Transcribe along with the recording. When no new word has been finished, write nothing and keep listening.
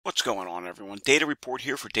What's going on, everyone? Data Report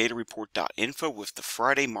here for datareport.info with the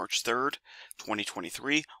Friday, March 3rd,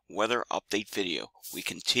 2023 weather update video. We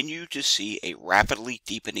continue to see a rapidly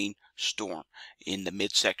deepening storm in the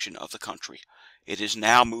midsection of the country. It is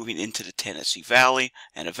now moving into the Tennessee Valley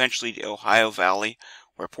and eventually the Ohio Valley,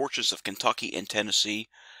 where portions of Kentucky and Tennessee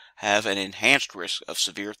have an enhanced risk of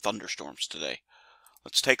severe thunderstorms today.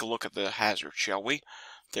 Let's take a look at the hazard, shall we?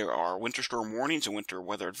 There are winter storm warnings and winter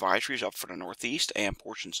weather advisories up for the Northeast and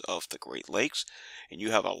portions of the Great Lakes. And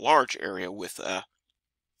you have a large area with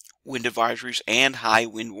wind advisories and high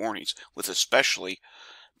wind warnings, with especially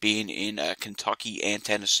being in Kentucky and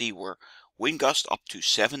Tennessee, where wind gusts up to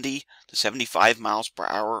 70 to 75 miles per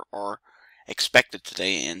hour are expected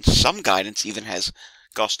today. And some guidance even has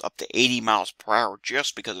gusts up to 80 miles per hour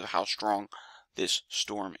just because of how strong this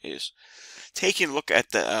storm is. Taking a look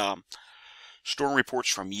at the storm reports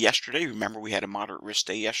from yesterday. Remember, we had a moderate risk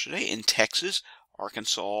day yesterday in Texas,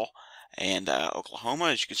 Arkansas, and Oklahoma.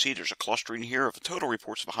 As you can see, there's a clustering here of total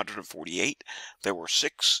reports of 148. There were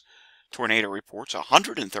 6 tornado reports,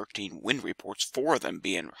 113 wind reports, 4 of them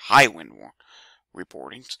being high wind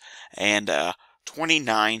reportings, and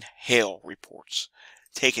 29 hail reports.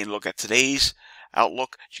 Taking a look at today's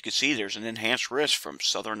outlook, as you can see, there's an enhanced risk from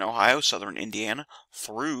southern Ohio, southern Indiana,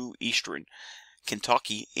 through eastern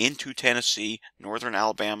Kentucky into Tennessee, northern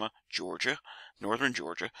Alabama, Georgia, northern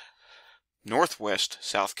Georgia, northwest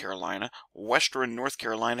South Carolina, western North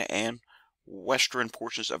Carolina, and western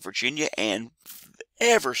portions of Virginia, and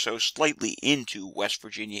ever so slightly into West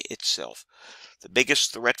Virginia itself. The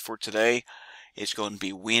biggest threat for today is going to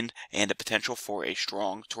be wind and the potential for a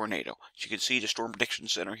strong tornado. As you can see, the Storm Prediction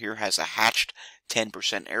Center here has a hatched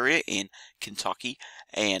 10% area in Kentucky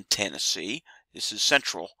and Tennessee. This is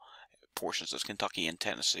central portions of Kentucky and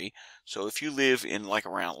Tennessee. So if you live in like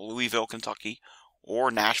around Louisville, Kentucky,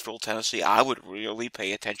 or Nashville, Tennessee, I would really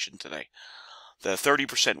pay attention today. The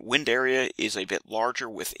 30% wind area is a bit larger.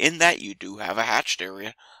 Within that, you do have a hatched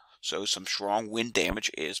area, so some strong wind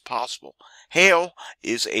damage is possible. Hail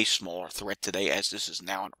is a smaller threat today, as this is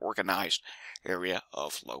now an organized area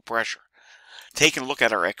of low pressure. Taking a look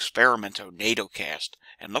at our Experimento NATOcast,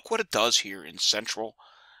 and look what it does here in central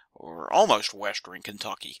or almost western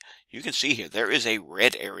Kentucky. You can see here there is a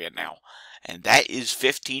red area now, and that is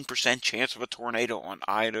 15% chance of a tornado on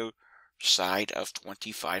either side of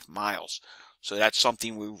 25 miles. So that's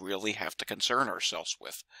something we really have to concern ourselves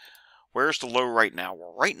with. Where's the low right now?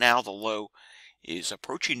 Well, right now the low is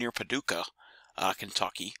approaching near Paducah,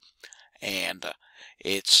 Kentucky, and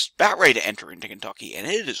it's about ready to enter into Kentucky, and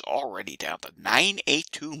it is already down to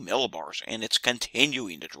 982 millibars, and it's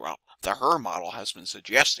continuing to drop. The HRRR model has been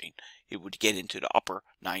suggesting it would get into the upper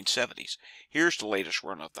 970s. Here's the latest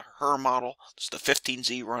run of the HRRR model. It's the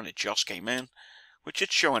 15Z run. It just came in, which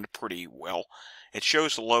it's showing pretty well. It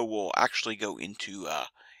shows the low will actually go into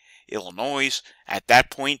Illinois. At that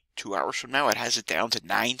point, 2 hours from now, it has it down to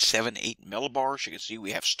 978 millibars. You can see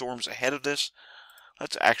we have storms ahead of this.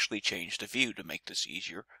 Let's actually change the view to make this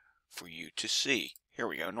easier for you to see. Here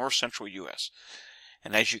we go, north central U.S.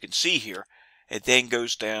 And as you can see here, it then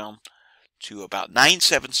goes down to about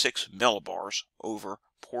 976 millibars over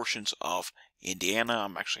portions of Indiana.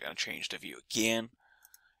 I'm actually going to change the view again.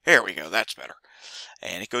 There we go, that's better.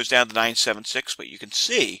 And it goes down to 976, but you can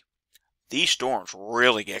see these storms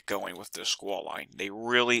really get going with this squall line. They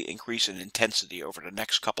really increase in intensity over the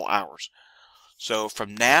next couple hours. So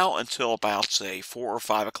from now until about, say, 4 or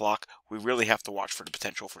 5 o'clock, we really have to watch for the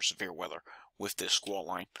potential for severe weather with this squall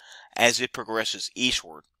line as it progresses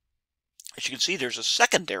eastward. As you can see, there's a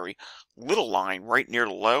secondary little line right near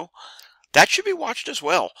the low. That should be watched as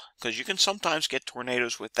well, because you can sometimes get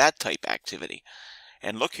tornadoes with that type activity.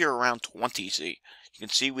 And look here around 20Z. You can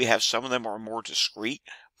see we have some of them are more discrete,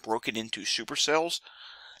 broken into supercells.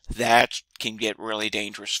 That can get really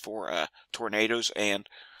dangerous for tornadoes, and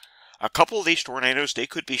a couple of these tornadoes, they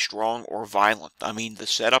could be strong or violent. I mean, the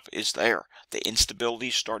setup is there. The instability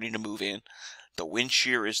is starting to move in. The wind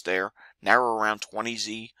shear is there. Now we're around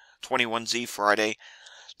 20Z, 21Z Friday.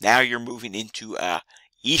 Now you're moving into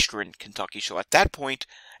eastern Kentucky. So at that point,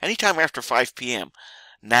 anytime after 5 p.m.,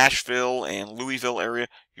 Nashville and Louisville area,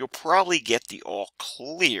 you'll probably get the all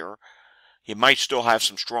clear. You might still have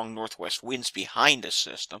some strong northwest winds behind this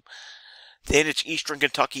system. Then it's eastern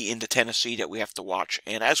Kentucky into Tennessee that we have to watch.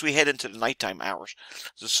 And as we head into the nighttime hours,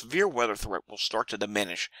 the severe weather threat will start to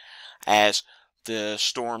diminish as the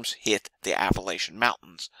storms hit the Appalachian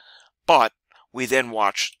Mountains. But we then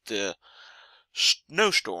watch the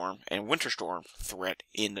snowstorm and winter storm threat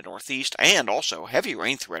in the Northeast, and also heavy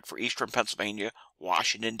rain threat for eastern Pennsylvania,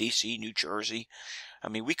 Washington, D.C., New Jersey. I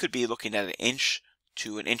mean, we could be looking at an inch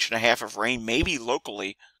to an inch and a half of rain, maybe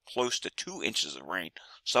locally close to 2 inches of rain.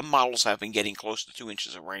 Some models have been getting close to 2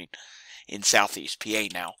 inches of rain in southeast PA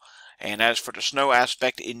now. And as for the snow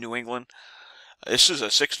aspect in New England, this is a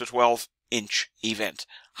 6 to 12 inch event.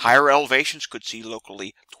 Higher elevations could see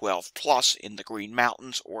locally 12 plus in the Green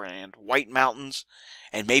Mountains and White Mountains,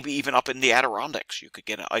 and maybe even up in the Adirondacks. You could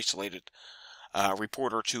get an isolated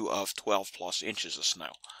report or two of 12 plus inches of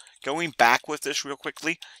snow. Going back with this real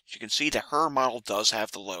quickly, you can see that her model does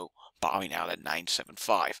have the low bottoming out at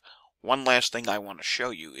 975. One last thing I want to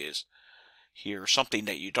show you is here, something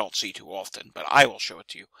that you don't see too often, but I will show it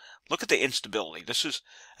to you. Look at the instability. This is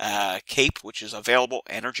CAPE, which is available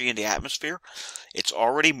energy in the atmosphere. It's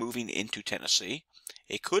already moving into Tennessee.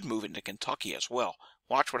 It could move into Kentucky as well.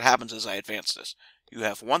 Watch what happens as I advance this. You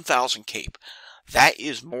have 1,000 CAPE. That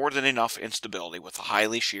is more than enough instability with a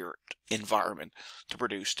highly shear environment to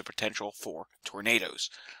produce the potential for tornadoes.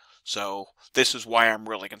 So this is why I'm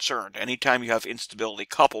really concerned. Anytime you have instability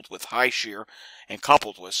coupled with high shear and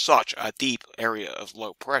coupled with such a deep area of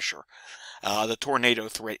low pressure, the tornado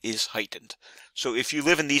threat is heightened. So if you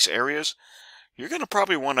live in these areas, you're going to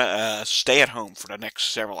probably want to stay at home for the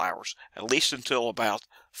next several hours, at least until about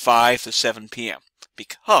 5 to 7 p.m.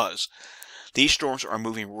 because these storms are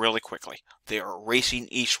moving really quickly. They are racing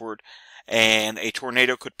eastward, and a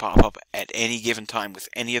tornado could pop up at any given time with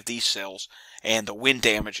any of these cells, and the wind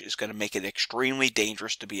damage is going to make it extremely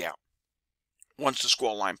dangerous to be out. Once the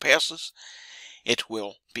squall line passes, it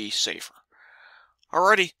will be safer.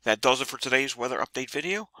 Alrighty, that does it for today's weather update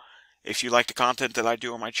video. If you like the content that I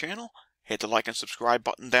do on my channel, hit the like and subscribe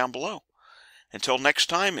button down below. Until next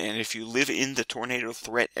time, and if you live in the tornado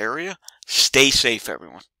threat area, stay safe,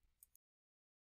 everyone.